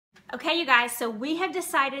Okay, you guys, so we have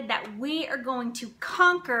decided that we are going to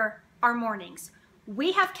conquer our mornings.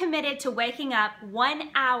 We have committed to waking up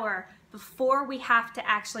 1 hour before we have to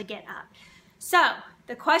actually get up. So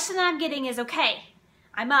the question that I'm getting is, okay,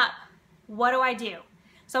 I'm up, what do I do?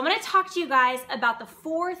 So I'm going to talk to you guys about the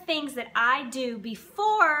 4 things that I do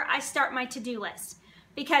before I start my to-do list,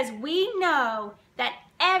 because we know that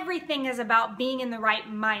everything is about being in the right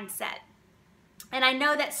mindset. And I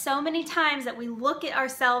know that so many times that we look at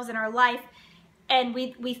ourselves in our life and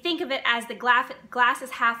we think of it as the glass is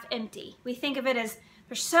half empty. We think of it as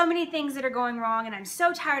there's so many things that are going wrong and I'm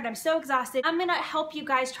so tired, I'm so exhausted. I'm gonna help you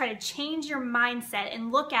guys try to change your mindset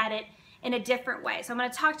and look at it in a different way. So I'm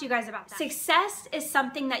gonna talk to you guys about that. Success is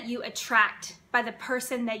something that you attract by the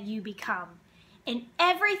person that you become. And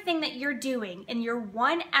everything that you're doing in your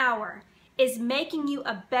 1 hour is making you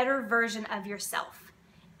a better version of yourself.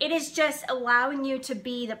 It is just allowing you to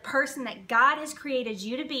be the person that God has created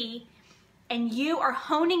you to be, and you are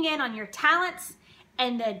honing in on your talents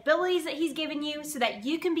and the abilities that He's given you so that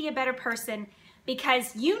you can be a better person,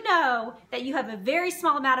 because you know that you have a very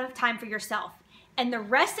small amount of time for yourself and the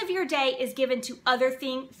rest of your day is given to other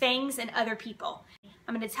things and other people.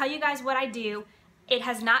 I'm going to tell you guys what I do. It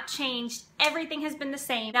has not changed. Everything has been the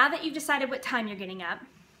same. Now that you've decided what time you're getting up,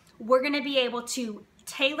 we're going to be able to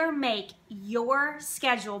tailor-make your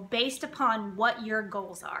schedule based upon what your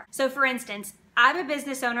goals are. So for instance, I'm a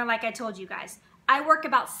business owner, like I told you guys. I work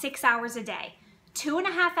about 6 hours a day.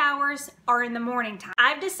 2.5 hours are in the morning time.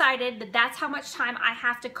 I've decided that that's how much time I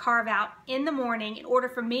have to carve out in the morning in order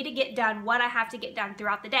for me to get done what I have to get done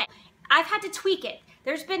throughout the day. I've had to tweak it.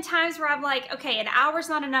 There's been times where I'm like, okay, an hour's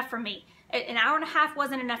not enough for me. An hour and a half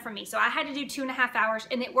wasn't enough for me. So I had to do 2.5 hours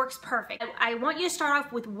and it works perfect. I want you to start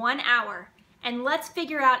off with 1 hour. And let's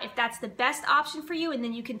figure out if that's the best option for you, and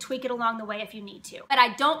then you can tweak it along the way if you need to. But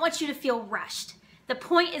I don't want you to feel rushed. The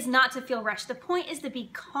point is not to feel rushed. The point is to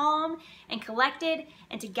be calm and collected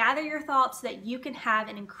and to gather your thoughts so that you can have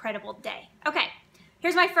an incredible day. Okay,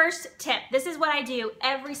 here's my first tip. This is what I do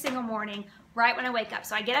every single morning right when I wake up.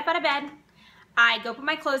 So I get up out of bed, I go put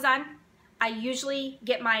my clothes on, I usually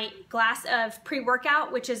get my glass of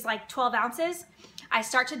pre-workout, which is like 12 ounces. I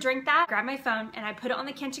start to drink that, grab my phone, and I put it on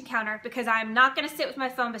the kitchen counter because I'm not gonna sit with my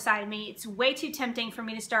phone beside me. It's way too tempting for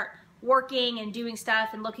me to start working and doing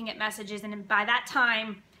stuff and looking at messages, and by that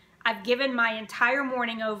time, I've given my entire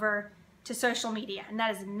morning over to social media, and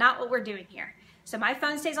that is not what we're doing here. So my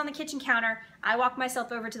phone stays on the kitchen counter, I walk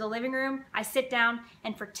myself over to the living room, I sit down,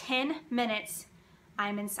 and for 10 minutes,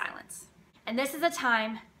 I'm in silence. And this is a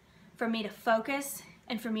time for me to focus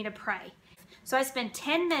and for me to pray. So I spend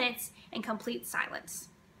 10 minutes in complete silence.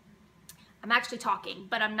 I'm actually talking,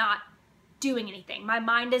 but I'm not doing anything. My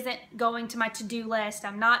mind isn't going to my to-do list.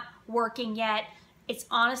 I'm not working yet. It's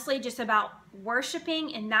honestly just about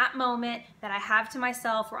worshiping in that moment that I have to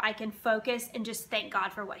myself where I can focus and just thank God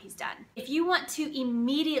for what He's done. If you want to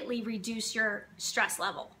immediately reduce your stress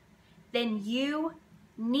level, then you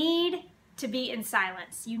need to be in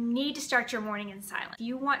silence. You need to start your morning in silence. If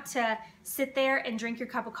you want to sit there and drink your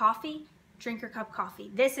cup of coffee, drink your cup of coffee.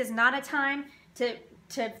 This is not a time to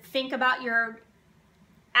think about your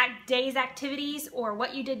day's activities or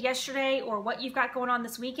what you did yesterday or what you've got going on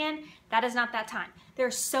this weekend. That is not that time.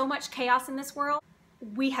 There's so much chaos in this world.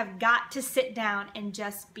 We have got to sit down and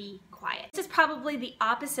just be quiet. This is probably the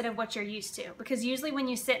opposite of what you're used to, because usually when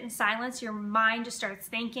you sit in silence, your mind just starts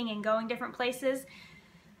thinking and going different places.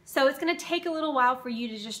 So it's gonna take a little while for you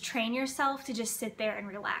to just train yourself to just sit there and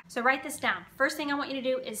relax. So write this down. First thing I want you to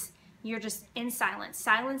do is you're just in silence,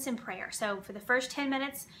 silence and prayer. So for the first 10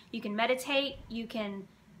 minutes, you can meditate, you can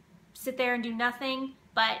sit there and do nothing,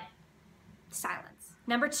 but silence.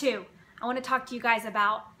 Number 2, I want to talk to you guys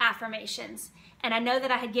about affirmations. And I know that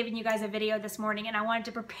I had given you guys a video this morning and I wanted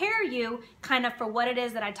to prepare you kind of for what it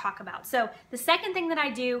is that I talk about. So the second thing that I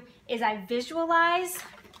do is I visualize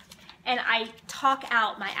and I talk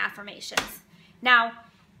out my affirmations. Now,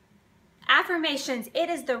 affirmations, it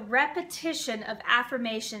is the repetition of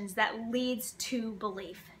affirmations that leads to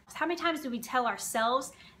belief. How many times do we tell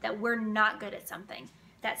ourselves that we're not good at something,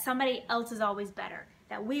 that somebody else is always better,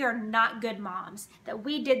 that we are not good moms, that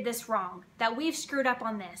we did this wrong, that we've screwed up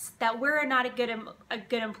on this, that we're not a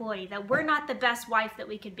good employee, that we're not the best wife that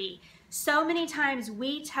we could be. So many times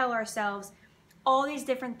we tell ourselves all these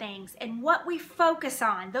different things, and what we focus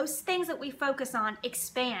on, those things that we focus on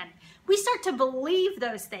expand. We start to believe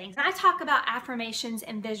those things. And I talk about affirmations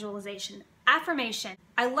and visualization. Affirmation,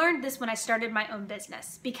 I learned this when I started my own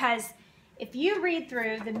business, because if you read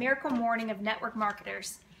through the Miracle Morning of Network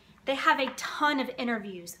Marketers, they have a ton of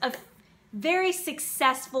interviews of very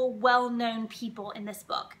successful, well-known people in this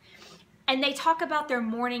book. and they talk about their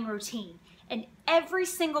morning routine. And every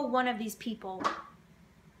single one of these people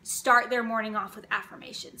start their morning off with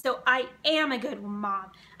affirmations. So I am a good mom.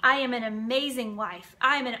 I am an amazing wife.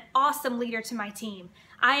 I am an awesome leader to my team.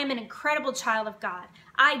 I am an incredible child of God.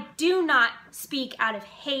 I do not speak out of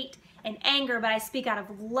hate and anger, but I speak out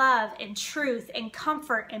of love and truth and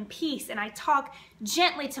comfort and peace. And I talk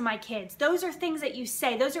gently to my kids. Those are things that you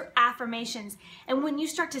say. Those are affirmations. And when you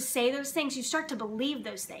start to say those things, you start to believe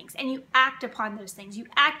those things and you act upon those things. You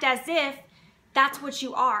act as if that's what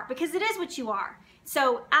you are, because it is what you are.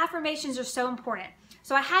 So affirmations are so important.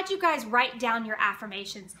 So I had you guys write down your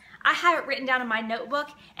affirmations. I have it written down in my notebook,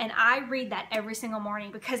 and I read that every single morning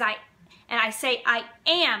because I say I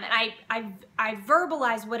am, and I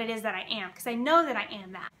verbalize what it is that I am, because I know that I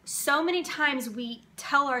am that. So many times we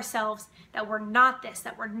tell ourselves that we're not this,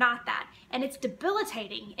 that we're not that, and it's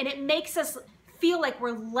debilitating, and it makes us feel like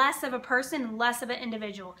we're less of a person and less of an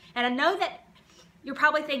individual. And I know that you're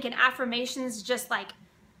probably thinking affirmations just like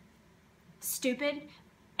stupid,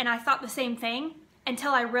 and I thought the same thing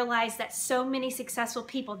until I realized that so many successful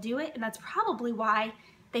people do it, and that's probably why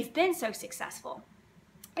they've been so successful,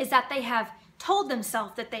 is that they have told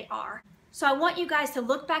themselves that they are. So I want you guys to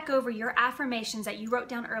look back over your affirmations that you wrote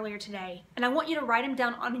down earlier today, and I want you to write them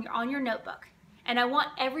down on your notebook, and I want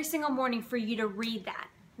every single morning for you to read that.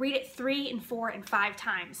 Read it 3 and 4 and 5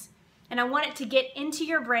 times. And I want it to get into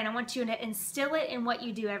your brain. I want you to instill it in what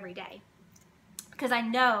you do every day, because I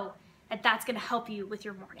know that that's going to help you with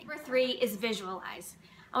your morning. Number 3 is visualize.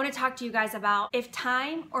 I want to talk to you guys about if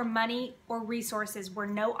time or money or resources were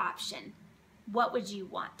no option, what would you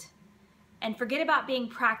want? And forget about being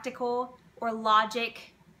practical or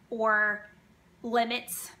logic or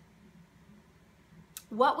limits.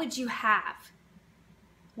 What would you have?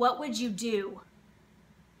 What would you do?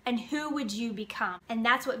 And who would you become? And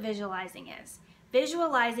that's what visualizing is.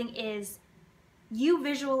 Visualizing is you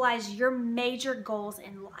visualize your major goals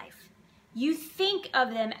in life. You think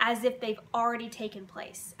of them as if they've already taken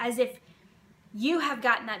place, as if you have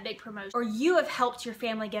gotten that big promotion, or you have helped your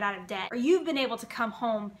family get out of debt, or you've been able to come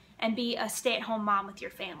home and be a stay-at-home mom with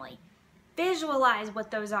your family. Visualize what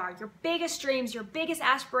those are, your biggest dreams, your biggest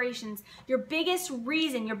aspirations, your biggest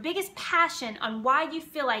reason, your biggest passion on why you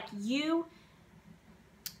feel like you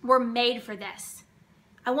were made for this.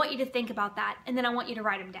 I want you to think about that, and then I want you to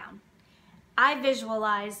write them down. I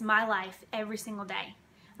visualize my life every single day.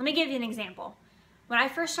 Let me give you an example. When I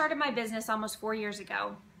first started my business almost 4 years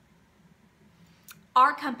ago,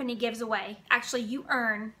 our company gives away, actually you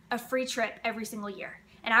earn a free trip every single year.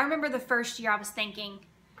 And I remember the first year I was thinking,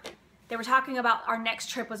 they were talking about our next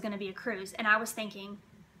trip was going to be a cruise, and I was thinking,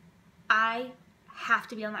 I have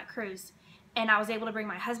to be on that cruise. And I was able to bring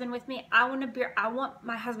my husband with me. I want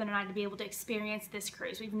my husband and I to be able to experience this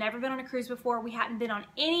cruise. We've never been on a cruise before. We hadn't been on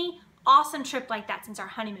any awesome trip like that since our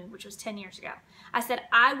honeymoon, which was 10 years ago. I said,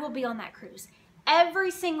 I will be on that cruise.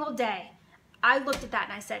 Every single day, I looked at that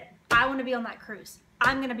and I said, I want to be on that cruise.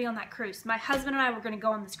 I'm going to be on that cruise. My husband and I were going to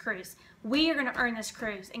go on this cruise. We are going to earn this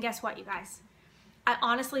cruise. And guess what, you guys? I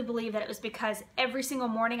honestly believe that it was because every single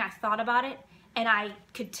morning I thought about it and I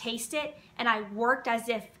could taste it, and I worked as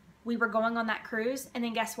if we were going on that cruise, and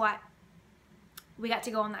then guess what? We got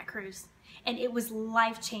to go on that cruise. And it was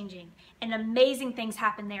life-changing, and amazing things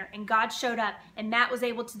happened there, and God showed up, and Matt was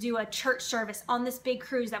able to do a church service on this big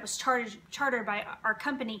cruise that was chartered by our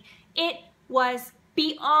company. It was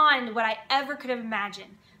beyond what I ever could have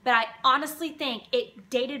imagined, but I honestly think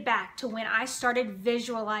it dated back to when I started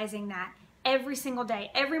visualizing that every single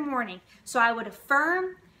day, every morning. So I would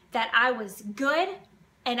affirm that I was good,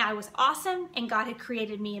 and I was awesome, and God had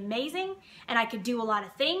created me amazing, and I could do a lot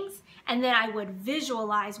of things, and then I would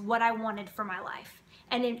visualize what I wanted for my life.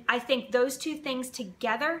 And I think those two things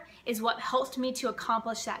together is what helped me to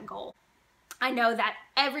accomplish that goal. I know that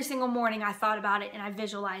every single morning I thought about it and I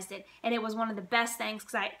visualized it, and it was one of the best things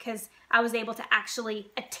because I was able to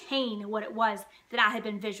actually attain what it was that I had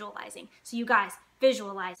been visualizing. So you guys,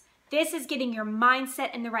 visualize. This is getting your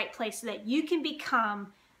mindset in the right place so that you can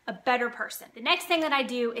become a better person. The next thing that I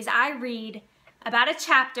do is I read about a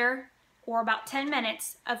chapter or about 10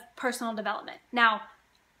 minutes of personal development. Now,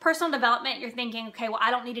 personal development, you're thinking, okay, well, I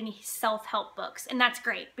don't need any self-help books, and that's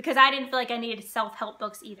great because I didn't feel like I needed self-help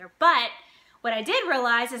books either. But what I did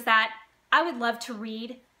realize is that I would love to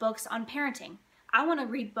read books on parenting. I want to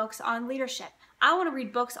read books on leadership. I want to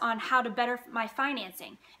read books on how to better my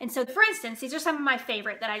financing. And so, for instance, these are some of my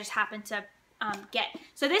favorite that I just happened to get.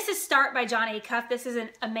 So this is Start by Jon Acuff. This is an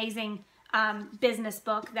amazing business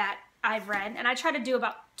book that I've read, and I try to do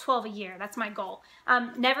about 12 a year. That's my goal.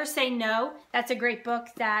 Never Say No. That's a great book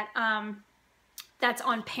that that's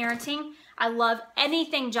on parenting. I love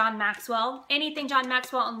anything John Maxwell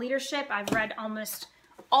on leadership. I've read almost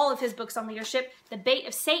all of his books on leadership. The Bait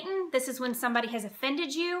of Satan, this is when somebody has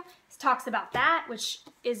offended you. He talks about that, which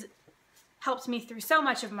helped me through so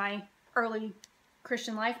much of my early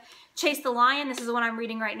Christian life. Chase the Lion, this is the one I'm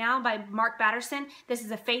reading right now by Mark Batterson. This is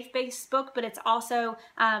a faith-based book, but it's also,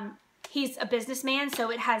 he's a businessman, so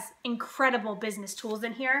it has incredible business tools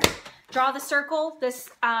in here. Draw the Circle, this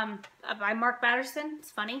by Mark Batterson.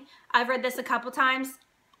 It's funny. I've read this a couple times.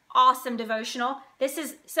 Awesome devotional. This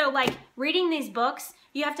is, so like reading these books,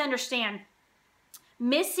 you have to understand,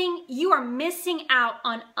 you are missing out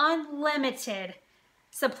on unlimited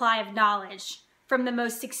supply of knowledge from the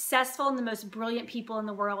most successful and the most brilliant people in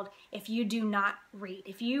the world if you do not read.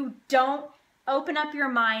 If you don't open up your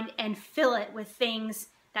mind and fill it with things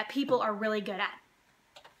that people are really good at.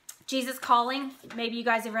 Jesus Calling, maybe you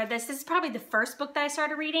guys have read this. This is probably the first book that I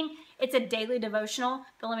started reading. It's a daily devotional,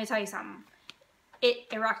 but let me tell you something. It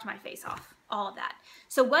rocked my face off, all of that.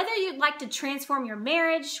 So whether you'd like to transform your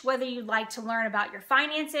marriage, whether you'd like to learn about your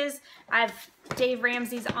finances, I have Dave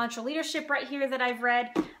Ramsey's EntreLeadership right here that I've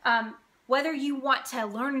read. Whether you want to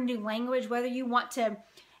learn a new language, whether you want to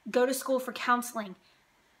go to school for counseling,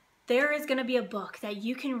 there is going to be a book that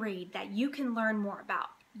you can read that you can learn more about.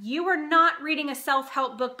 You are not reading a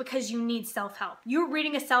self-help book because you need self-help. You're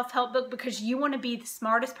reading a self-help book because you want to be the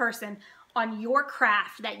smartest person on your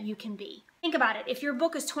craft that you can be. Think about it. If your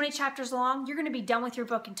book is 20 chapters long, you're going to be done with your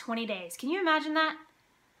book in 20 days. Can you imagine that?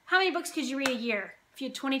 How many books could you read a year if you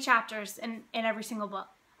had 20 chapters in every single book?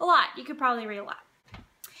 A lot. You could probably read a lot.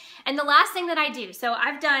 And the last thing that I do, so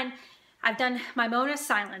I've done my moment of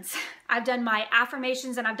silence, I've done my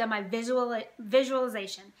affirmations, and I've done my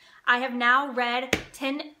visualization. I have now read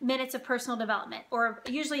 10 minutes of personal development, or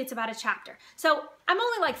usually it's about a chapter. So I'm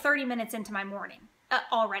only like 30 minutes into my morning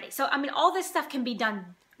already. So I mean, all this stuff can be done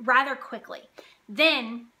rather quickly.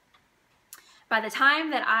 Then by the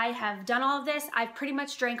time that I have done all of this, I've pretty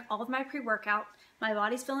much drank all of my pre-workout. My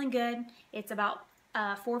body's feeling good. It's about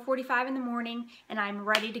 4:45 in the morning, and I'm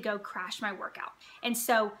ready to go crash my workout. And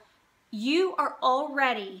so you are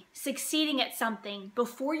already succeeding at something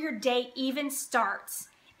before your day even starts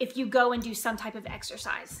if you go and do some type of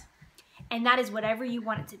exercise. And that is whatever you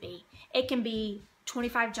want it to be. It can be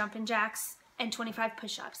 25 jumping jacks and 25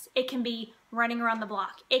 push-ups. It can be running around the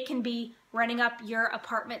block. It can be running up your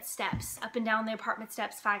apartment steps, up and down the apartment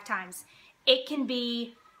steps 5 times. It can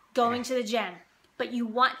be going to the gym. But you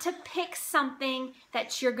want to pick something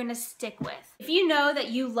that you're gonna stick with. If you know that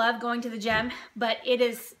you love going to the gym, but it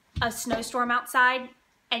is a snowstorm outside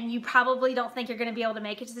and you probably don't think you're gonna be able to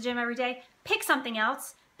make it to the gym every day, pick something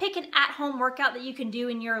else. Pick an at-home workout that you can do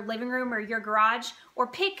in your living room or your garage, or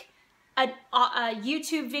pick a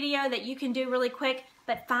YouTube video that you can do really quick,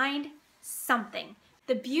 but find something.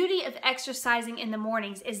 The beauty of exercising in the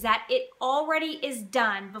mornings is that it already is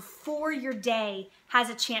done before your day has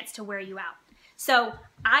a chance to wear you out. So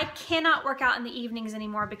I cannot work out in the evenings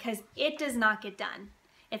anymore because it does not get done.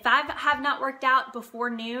 If I have not worked out before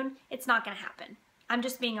noon, it's not going to happen. I'm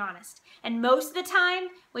just being honest. And most of the time,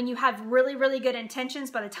 when you have really, really good intentions,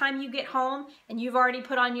 by the time you get home and you've already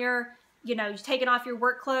put on your, you've taken off your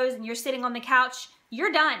work clothes and you're sitting on the couch,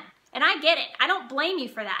 you're done. And I get it. I don't blame you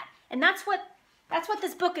for that. And that's what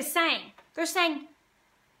this book is saying. They're saying,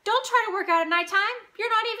 don't try to work out at nighttime. You're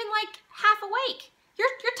not even like half awake. You're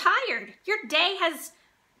tired. Your day has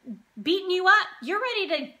beaten you up. You're ready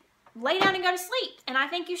to lay down and go to sleep. And I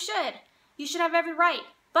think you should. You should have every right.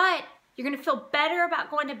 But you're going to feel better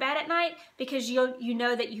about going to bed at night because you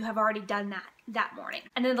know that you have already done that morning.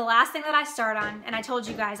 And then the last thing that I start on, and I told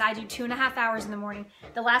you guys I do 2.5 hours in the morning.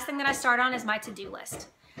 The last thing that I start on is my to-do list.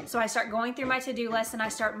 So I start going through my to-do list and I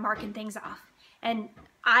start marking things off. And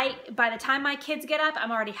by the time my kids get up,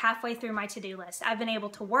 I'm already halfway through my to-do list. I've been able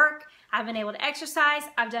to work, I've been able to exercise,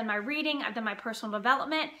 I've done my reading, I've done my personal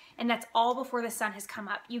development, and that's all before the sun has come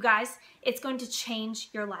up. You guys, it's going to change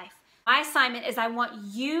your life. My assignment is I want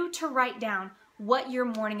you to write down what your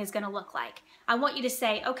morning is going to look like. I want you to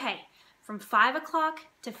say, okay, from 5 o'clock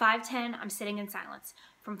to 5:10, I'm sitting in silence.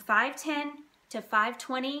 From 5:10 to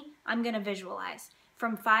 5:20, I'm going to visualize.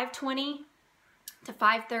 From 5:20 to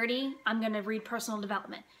 5:30, I'm going to read personal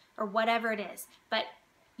development or whatever it is. But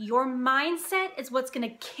your mindset is what's going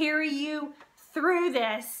to carry you through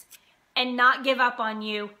this and not give up on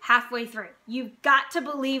you halfway through. You've got to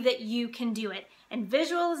believe that you can do it. And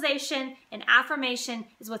visualization and affirmation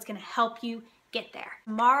is what's going to help you get there.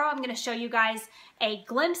 Tomorrow, I'm going to show you guys a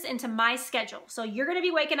glimpse into my schedule. So you're going to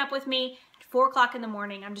be waking up with me at 4 o'clock in the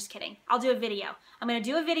morning. I'm just kidding. I'll do a video. I'm going to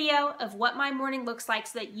do a video of what my morning looks like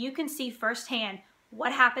so that you can see firsthand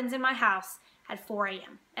what happens in my house at 4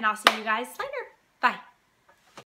 a.m. And I'll see you guys later. Bye.